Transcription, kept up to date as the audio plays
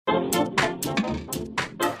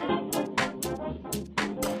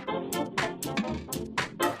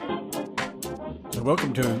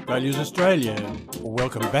welcome to Values Australia, or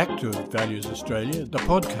welcome back to Values Australia, the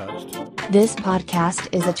podcast. This podcast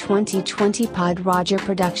is a 2020 Pod Roger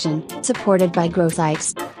production, supported by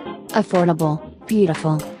GrowSites. Affordable,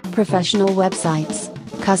 beautiful, professional websites,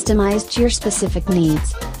 customized to your specific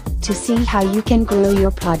needs. To see how you can grow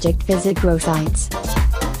your project, visit GrowSites.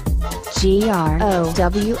 GROWSIT.ES.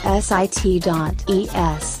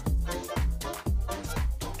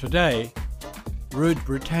 Today, Rude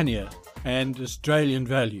Britannia and Australian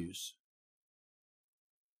values.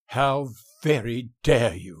 How very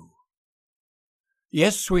dare you!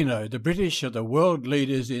 Yes, we know the British are the world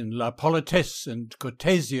leaders in la politesse and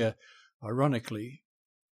courtesia, ironically.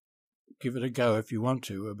 Give it a go if you want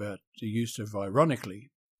to about the use of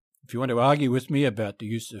ironically. If you want to argue with me about the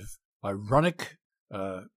use of ironic,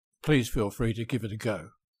 please feel free to give it a go.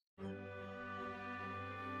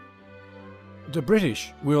 The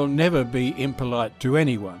British will never be impolite to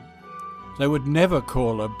anyone. They would never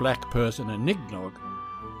call a black person a nignog,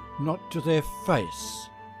 not to their face.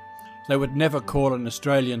 They would never call an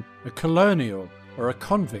Australian a colonial or a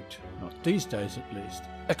convict, not these days at least,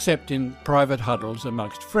 except in private huddles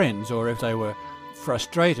amongst friends, or if they were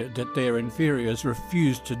frustrated that their inferiors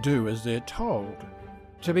refused to do as they're told.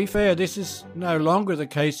 To be fair, this is no longer the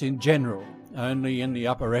case in general, only in the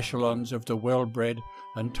upper echelons of the well-bred,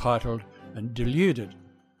 entitled and deluded.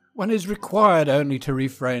 One is required only to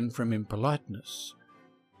refrain from impoliteness.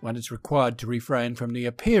 One is required to refrain from the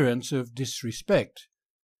appearance of disrespect,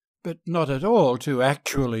 but not at all to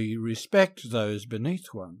actually respect those beneath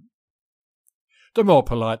one. The more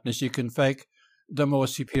politeness you can fake, the more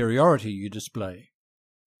superiority you display.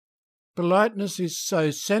 Politeness is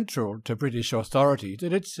so central to British authority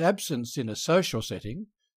that its absence in a social setting,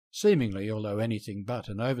 seemingly, although anything but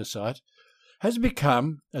an oversight, has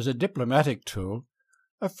become, as a diplomatic tool,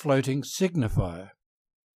 a floating signifier.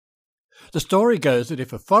 The story goes that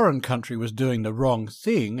if a foreign country was doing the wrong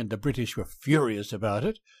thing and the British were furious about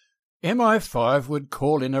it, MI5 would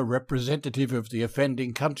call in a representative of the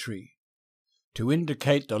offending country. To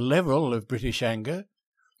indicate the level of British anger,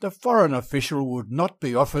 the foreign official would not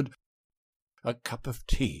be offered a cup of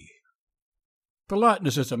tea.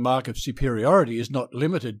 Politeness as a mark of superiority is not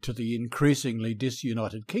limited to the increasingly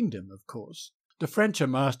disunited kingdom, of course. The French are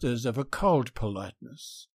masters of a cold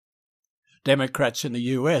politeness. Democrats in the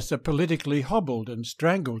US are politically hobbled and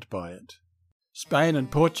strangled by it. Spain and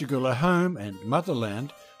Portugal are home and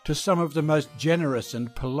motherland to some of the most generous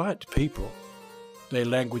and polite people. Their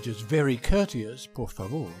language is very courteous, por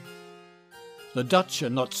favor. The Dutch are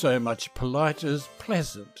not so much polite as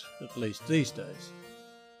pleasant, at least these days.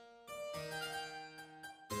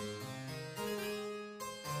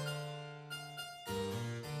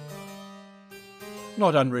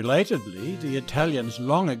 Not unrelatedly, the Italians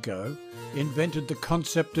long ago invented the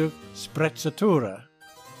concept of sprezzatura.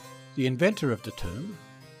 The inventor of the term,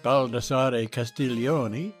 Baldassare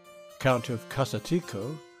Castiglione, Count of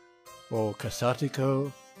Casatico, or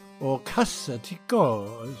Casatico,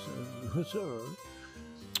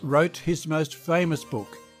 wrote his most famous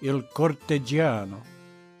book, Il Cortegiano,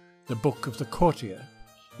 the Book of the Courtier,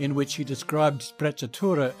 in which he described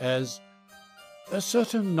sprezzatura as a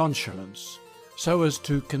certain nonchalance, so as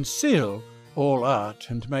to conceal all art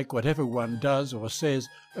and make whatever one does or says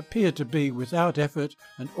appear to be without effort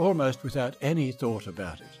and almost without any thought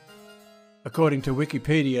about it. According to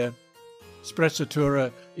Wikipedia,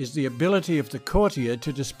 sprezzatura is the ability of the courtier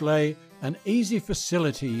to display an easy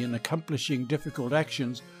facility in accomplishing difficult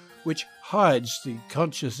actions which hides the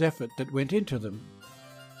conscious effort that went into them.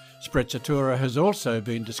 Sprezzatura has also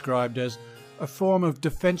been described as a form of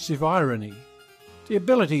defensive irony, the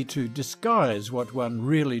ability to disguise what one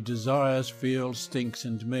really desires, feels, thinks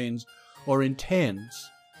and means, or intends,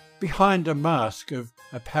 behind a mask of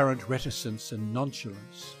apparent reticence and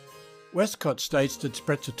nonchalance. Westcott states that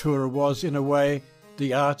sprezzatura was, in a way,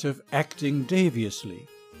 the art of acting deviously.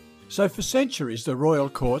 So for centuries the royal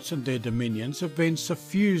courts and their dominions have been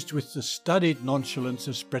suffused with the studied nonchalance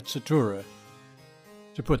of sprezzatura.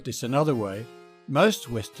 To put this another way, most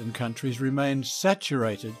Western countries remain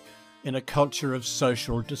saturated in a culture of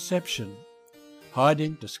social deception,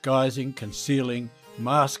 hiding, disguising, concealing,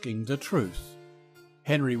 masking the truth.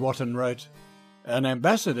 Henry Wotton wrote, "An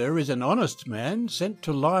ambassador is an honest man sent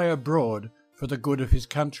to lie abroad for the good of his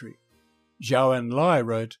country." Zhou Enlai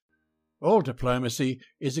wrote, "All diplomacy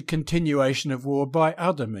is a continuation of war by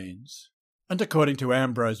other means." And according to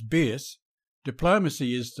Ambrose Bierce,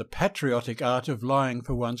 diplomacy is the patriotic art of lying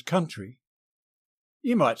for one's country.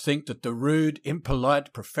 You might think that the rude,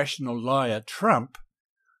 impolite, professional liar Trump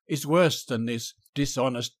is worse than this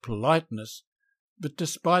dishonest politeness, but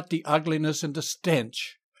despite the ugliness and the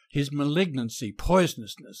stench, His malignancy,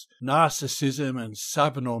 poisonousness, narcissism and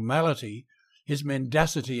subnormality, his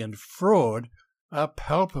mendacity and fraud are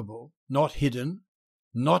palpable, not hidden,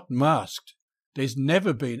 not masked. There's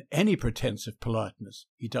never been any pretence of politeness.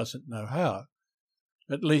 He doesn't know how.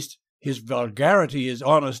 At least his vulgarity is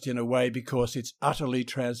honest in a way because it's utterly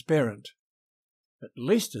transparent. At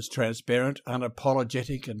least as transparent,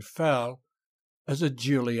 unapologetic and foul as a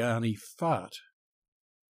Giuliani fart.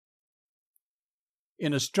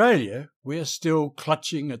 In Australia, we're still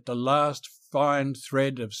clutching at the last fine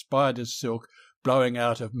thread of spider's silk blowing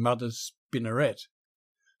out of Mother's spinneret,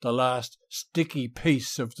 the last sticky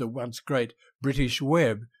piece of the once great British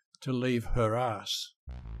web to leave her arse.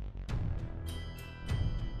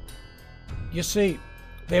 You see,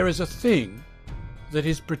 there is a thing that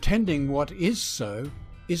is pretending what is so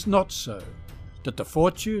is not so, that the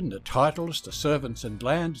fortune, the titles, the servants and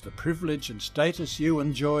lands, the privilege and status you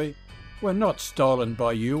enjoy were not stolen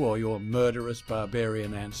by you or your murderous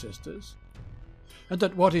barbarian ancestors, and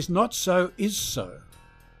that what is not so is so,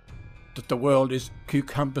 that the world is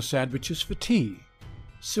cucumber sandwiches for tea,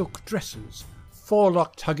 silk dresses,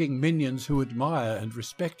 forelock-tugging minions who admire and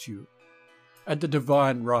respect you, and the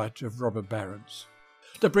divine right of robber barons.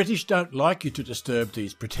 The British don't like you to disturb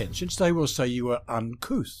these pretensions. They will say you are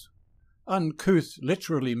uncouth. Uncouth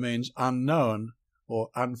literally means unknown or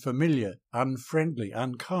unfamiliar, unfriendly,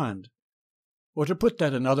 unkind. Or to put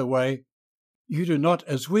that another way, you do not,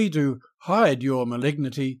 as we do, hide your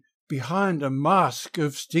malignity behind a mask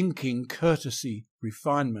of stinking courtesy,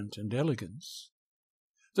 refinement and elegance.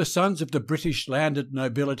 The sons of the British landed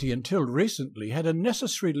nobility until recently had a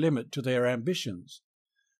necessary limit to their ambitions.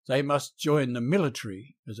 They must join the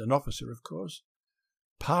military, as an officer of course,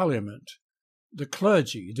 Parliament, the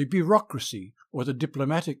clergy, the bureaucracy or the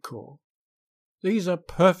diplomatic corps. These are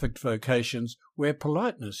perfect vocations where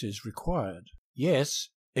politeness is required. Yes,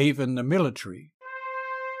 even the military.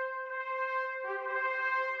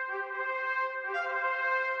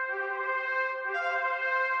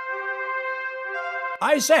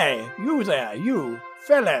 I say, you there, you,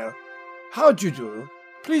 fellow, how do you do?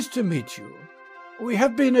 Pleased to meet you. We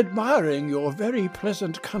have been admiring your very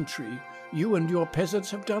pleasant country. You and your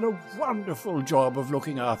peasants have done a wonderful job of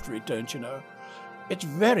looking after it, don't you know? It's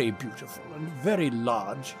very beautiful and very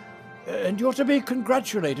large, and you're to be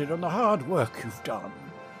congratulated on the hard work you've done.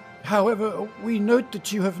 However, we note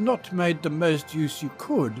that you have not made the most use you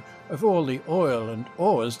could of all the oil and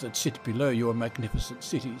ores that sit below your magnificent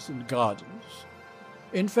cities and gardens.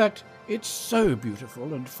 In fact, it's so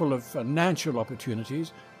beautiful and full of financial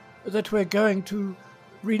opportunities that we're going to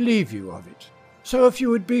relieve you of it. So if you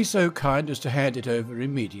would be so kind as to hand it over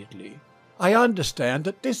immediately. I understand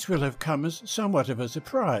that this will have come as somewhat of a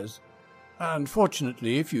surprise.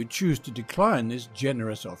 Unfortunately, if you choose to decline this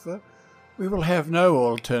generous offer, we will have no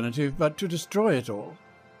alternative but to destroy it all.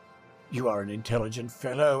 You are an intelligent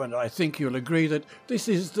fellow, and I think you'll agree that this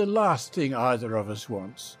is the last thing either of us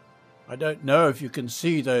wants. I don't know if you can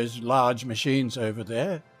see those large machines over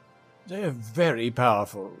there. They're very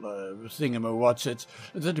powerful, thingamawhatsits,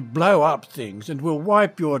 that blow up things and will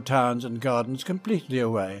wipe your towns and gardens completely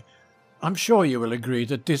away. I'm sure you will agree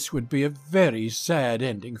that this would be a very sad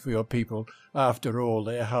ending for your people after all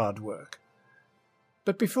their hard work.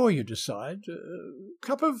 But before you decide,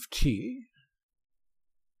 cup of tea?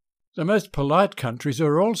 The most polite countries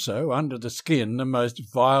are also, under the skin, the most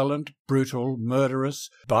violent, brutal, murderous,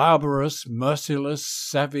 barbarous, merciless,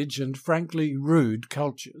 savage, and frankly rude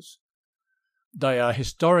cultures. They are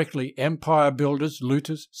historically empire builders,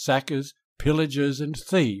 looters, sackers, pillagers, and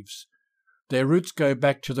thieves. Their roots go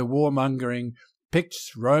back to the warmongering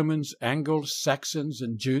Picts, Romans, Angles, Saxons,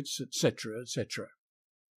 and Jutes, etc., etc.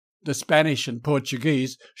 The Spanish and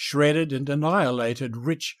Portuguese shredded and annihilated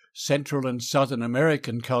rich Central and Southern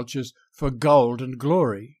American cultures for gold and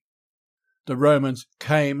glory. The Romans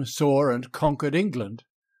came, saw, and conquered England,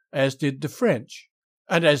 as did the French,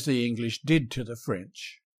 and as the English did to the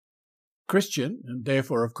French. Christian, and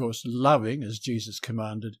therefore of course loving, as Jesus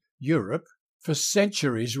commanded, Europe, for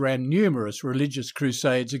centuries ran numerous religious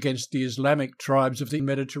crusades against the Islamic tribes of the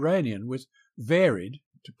Mediterranean with varied,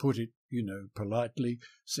 to put it, politely,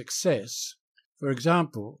 success. For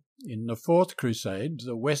example, in the Fourth Crusade,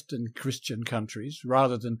 the Western Christian countries,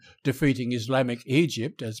 rather than defeating Islamic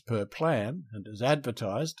Egypt as per plan and as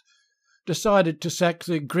advertised, decided to sack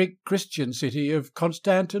the Greek Christian city of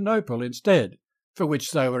Constantinople instead, for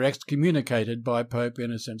which they were excommunicated by Pope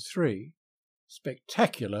Innocent III.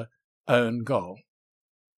 Spectacular own goal.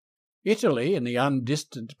 Italy, in the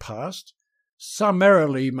undistant past,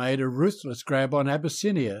 summarily made a ruthless grab on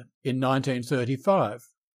Abyssinia in 1935.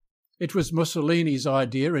 It was Mussolini's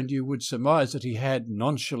idea, and you would surmise that he had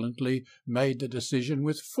nonchalantly made the decision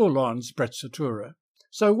with full-on sprezzatura.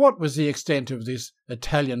 So what was the extent of this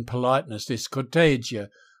Italian politeness, this cortegia,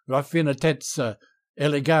 raffinatezza,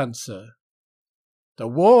 eleganza? The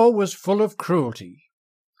war was full of cruelty.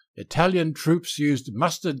 Italian troops used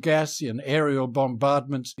mustard gas in aerial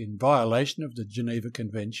bombardments in violation of the Geneva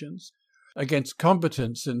Conventions against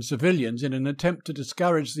combatants and civilians in an attempt to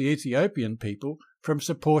discourage the Ethiopian people from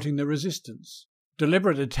supporting the resistance.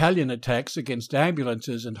 Deliberate Italian attacks against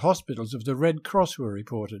ambulances and hospitals of the Red Cross were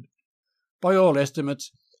reported. By all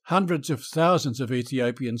estimates, hundreds of thousands of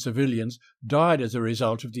Ethiopian civilians died as a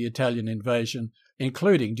result of the Italian invasion,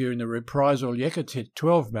 including during the reprisal Yekatit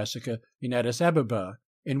 12 massacre in Addis Ababa,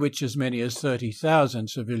 in which as many as 30,000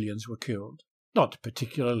 civilians were killed. Not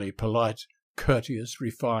particularly polite, courteous,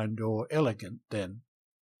 refined, or elegant then.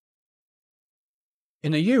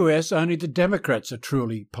 In the US, only the Democrats are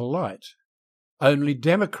truly polite. Only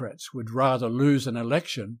Democrats would rather lose an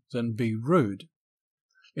election than be rude.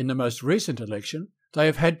 In the most recent election, they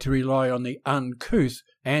have had to rely on the uncouth,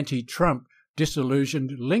 anti-Trump,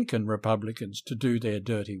 disillusioned Lincoln Republicans to do their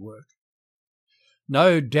dirty work.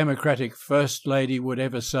 No Democratic First Lady would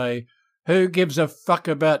ever say, "Who gives a fuck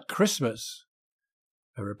about Christmas?"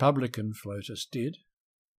 A Republican FLOTUS did.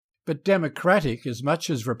 But Democratic, as much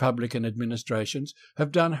as Republican administrations,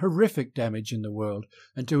 have done horrific damage in the world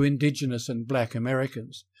and to Indigenous and black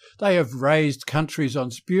Americans. They have raised countries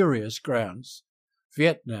on spurious grounds.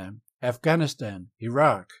 Vietnam, Afghanistan,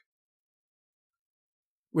 Iraq.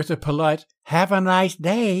 With a polite, "Have a nice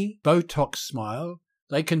day," Botox smile,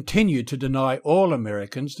 they continue to deny all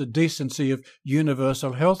Americans the decency of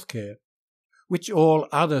universal health care, which all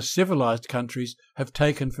other civilized countries have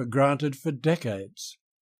taken for granted for decades.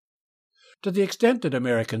 To the extent that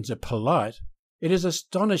Americans are polite, it is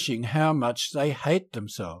astonishing how much they hate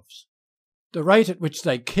themselves. The rate at which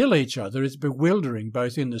they kill each other is bewildering,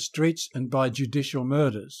 both in the streets and by judicial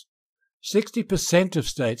murders. 60% of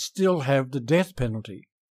states still have the death penalty.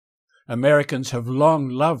 Americans have long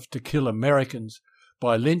loved to kill Americans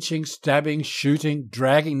by lynching, stabbing, shooting,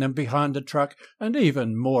 dragging them behind the truck, and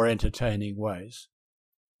even more entertaining ways.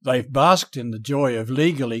 They've basked in the joy of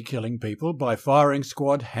legally killing people by firing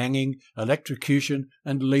squad, hanging, electrocution,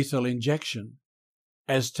 and lethal injection.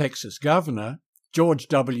 As Texas governor, George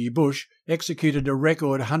W. Bush executed a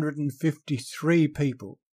record 153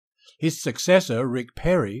 people. His successor, Rick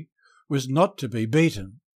Perry, was not to be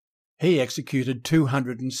beaten. He executed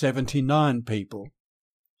 279 people.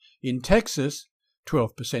 In Texas,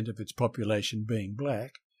 12% of its population being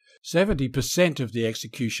black, 70% of the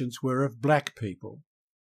executions were of black people.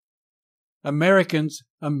 Americans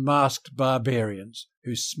are masked barbarians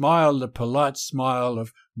who smile the polite smile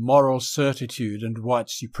of moral certitude and white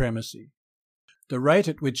supremacy. The rate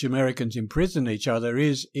at which Americans imprison each other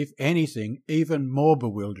is, if anything, even more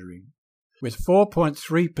bewildering. With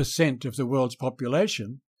 4.3% of the world's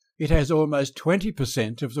population, it has almost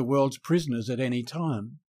 20% of the world's prisoners at any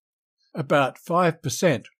time. About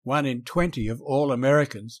 5%, 1 in 20 of all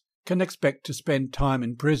Americans, can expect to spend time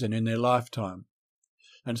in prison in their lifetime,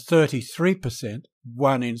 and 33%,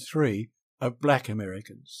 1 in 3, of black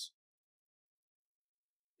Americans.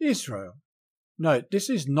 Israel. Note, this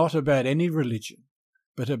is not about any religion,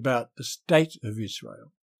 but about the state of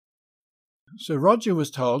Israel. Sir Roger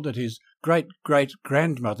was told that his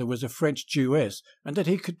great-great-grandmother was a French Jewess, and that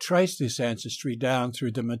he could trace this ancestry down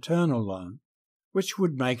through the maternal line, which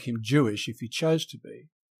would make him Jewish if he chose to be,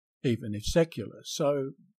 even if secular.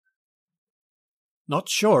 So, not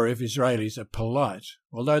sure if Israelis are polite,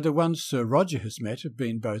 although the ones Sir Roger has met have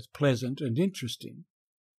been both pleasant and interesting.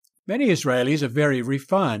 Many Israelis are very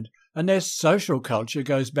refined, and their social culture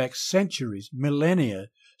goes back centuries, millennia,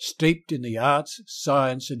 steeped in the arts,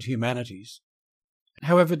 science, and humanities.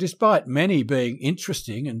 However, despite many being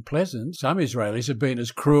interesting and pleasant, some Israelis have been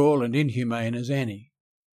as cruel and inhumane as any.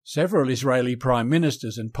 Several Israeli prime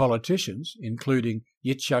ministers and politicians, including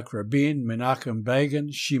Yitzhak Rabin, Menachem Begin,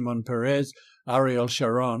 Shimon Peres, Ariel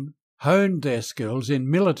Sharon, honed their skills in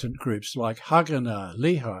militant groups like Haganah,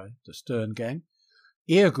 Lehi, the Stern Gang,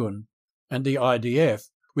 Irgun, and the IDF,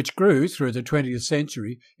 which grew through the 20th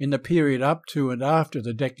century in the period up to and after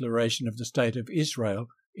the declaration of the State of Israel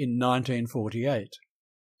in 1948.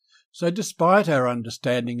 So despite our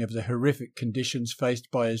understanding of the horrific conditions faced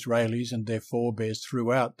by Israelis and their forebears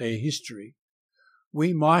throughout their history,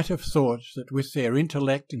 we might have thought that with their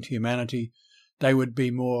intellect and humanity they would be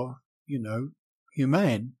more,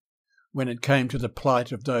 humane when it came to the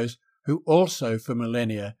plight of those who also for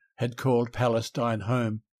millennia had called Palestine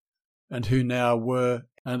home, and who now were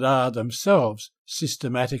and are themselves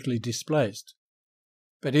systematically displaced.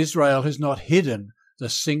 But Israel has not hidden the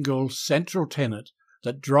single central tenet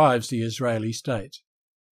that drives the Israeli state.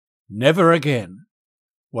 Never again,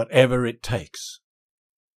 whatever it takes.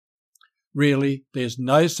 Really, there's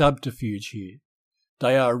no subterfuge here.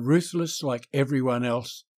 They are ruthless like everyone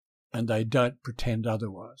else, and they don't pretend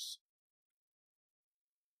otherwise.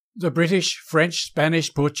 The British, French,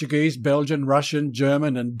 Spanish, Portuguese, Belgian, Russian,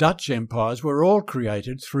 German and Dutch empires were all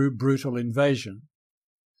created through brutal invasion.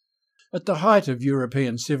 At the height of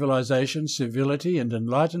European civilization, civility and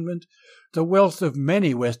enlightenment, the wealth of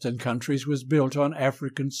many Western countries was built on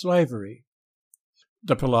African slavery.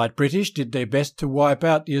 The polite British did their best to wipe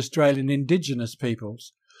out the Australian indigenous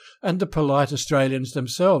peoples, and the polite Australians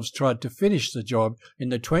themselves tried to finish the job in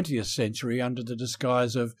the 20th century under the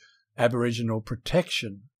disguise of Aboriginal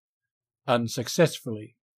protection,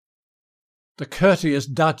 unsuccessfully. The courteous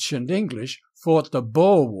Dutch and English fought the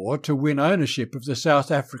Boer War to win ownership of the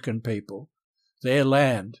South African people, their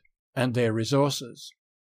land and their resources.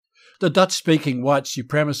 The Dutch-speaking white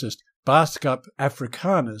supremacist Baaskap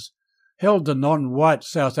Afrikaners held the non-white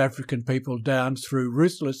South African people down through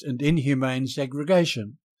ruthless and inhumane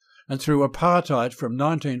segregation and through apartheid from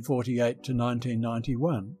 1948 to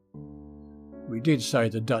 1991. We did say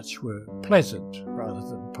the Dutch were pleasant rather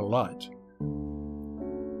than polite.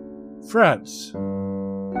 France.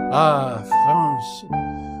 Ah, France,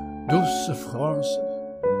 douce France,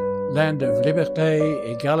 land of liberté,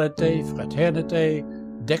 égalité, fraternité,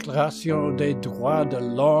 déclaration des droits de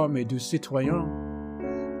l'homme et du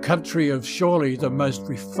citoyen, country of surely the most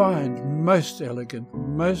refined, most elegant,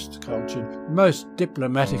 most cultured, most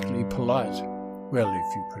diplomatically polite, well,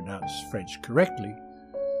 if you pronounce French correctly,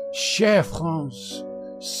 chère France,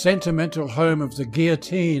 sentimental home of the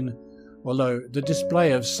guillotine, although the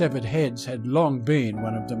display of severed heads had long been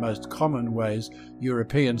one of the most common ways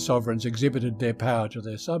European sovereigns exhibited their power to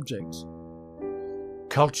their subjects.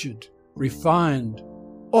 Cultured, refined,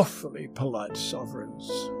 awfully polite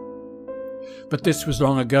sovereigns. But this was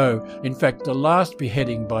long ago. In fact, the last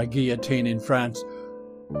beheading by guillotine in France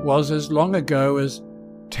was as long ago as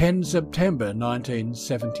 10 September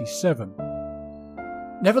 1977.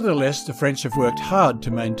 Nevertheless, the French have worked hard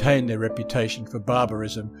to maintain their reputation for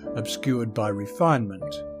barbarism obscured by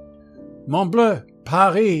refinement. Montbleu,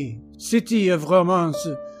 Paris, city of romance,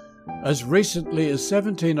 as recently as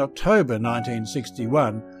 17 October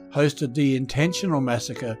 1961, hosted the intentional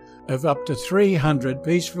massacre of up to 300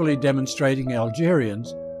 peacefully demonstrating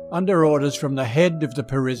Algerians under orders from the head of the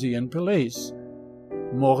Parisian police,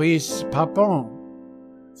 Maurice Papon,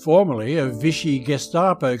 formerly a Vichy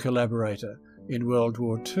Gestapo collaborator in World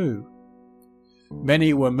War II.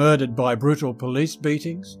 Many were murdered by brutal police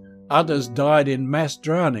beatings, others died in mass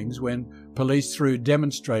drownings when police threw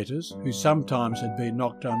demonstrators, who sometimes had been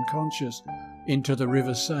knocked unconscious, into the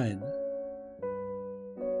River Seine.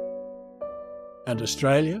 And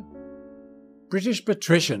Australia? British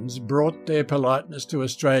patricians brought their politeness to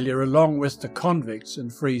Australia along with the convicts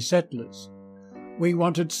and free settlers. We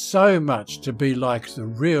wanted so much to be like the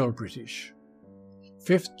real British.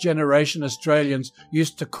 Fifth-generation Australians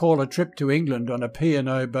used to call a trip to England on a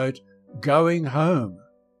P&O boat going home.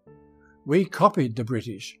 We copied the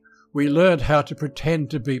British. We learned how to pretend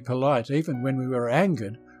to be polite even when we were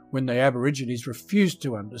angered when the Aborigines refused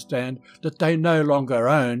to understand that they no longer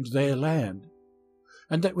owned their land,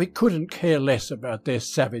 and that we couldn't care less about their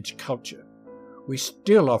savage culture. We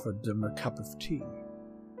still offered them a cup of tea.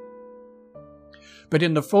 But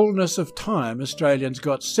in the fullness of time, Australians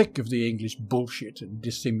got sick of the English bullshit and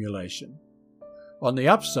dissimulation. On the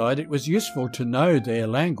upside, it was useful to know their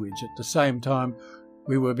language. At the same time,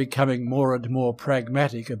 we were becoming more and more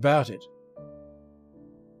pragmatic about it.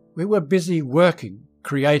 We were busy working,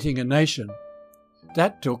 creating a nation.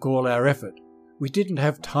 That took all our effort. We didn't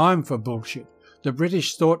have time for bullshit. The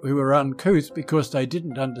British thought we were uncouth because they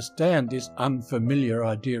didn't understand this unfamiliar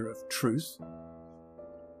idea of truth.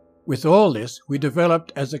 With all this, we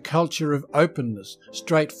developed as a culture of openness,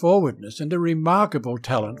 straightforwardness, and a remarkable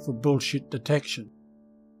talent for bullshit detection.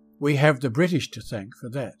 We have the British to thank for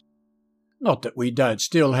that. Not that we don't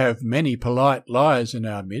still have many polite liars in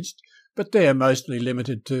our midst, but they are mostly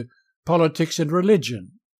limited to politics and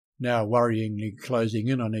religion, now worryingly closing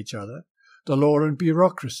in on each other, the law and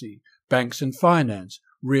bureaucracy, banks and finance,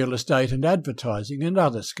 real estate and advertising, and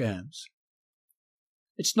other scams.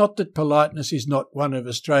 It's not that politeness is not one of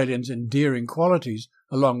Australians' endearing qualities,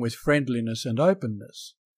 along with friendliness and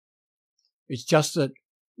openness. It's just that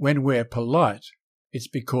when we're polite, it's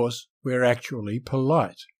because we're actually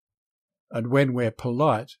polite. And when we're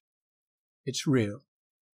polite, it's real.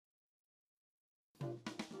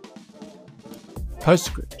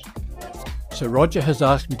 Postscript. Sir Roger has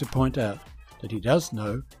asked me to point out that he does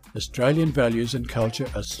know Australian values and culture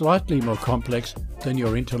are slightly more complex than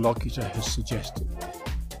your interlocutor has suggested.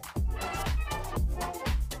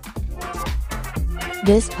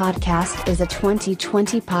 This podcast is a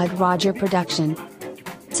 2020 Pod Roger production.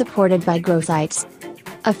 Supported by GrowSites.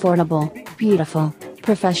 Affordable, beautiful,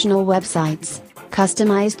 professional websites,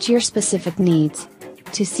 customized to your specific needs.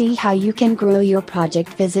 To see how you can grow your project,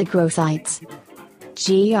 visit GrowSites.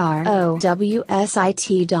 GROWSIT.ES.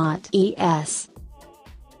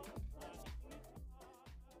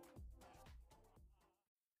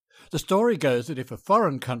 The story goes that if a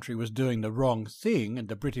foreign country was doing the wrong thing and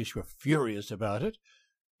the British were furious about it,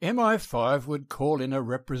 MI5 would call in a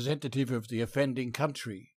representative of the offending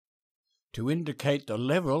country. To indicate the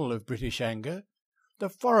level of British anger, the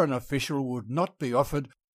foreign official would not be offered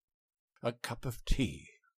a cup of tea.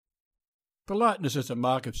 Politeness as a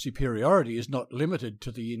mark of superiority is not limited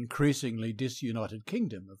to the increasingly disunited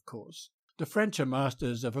kingdom, of course. The French are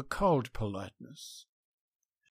masters of a cold politeness.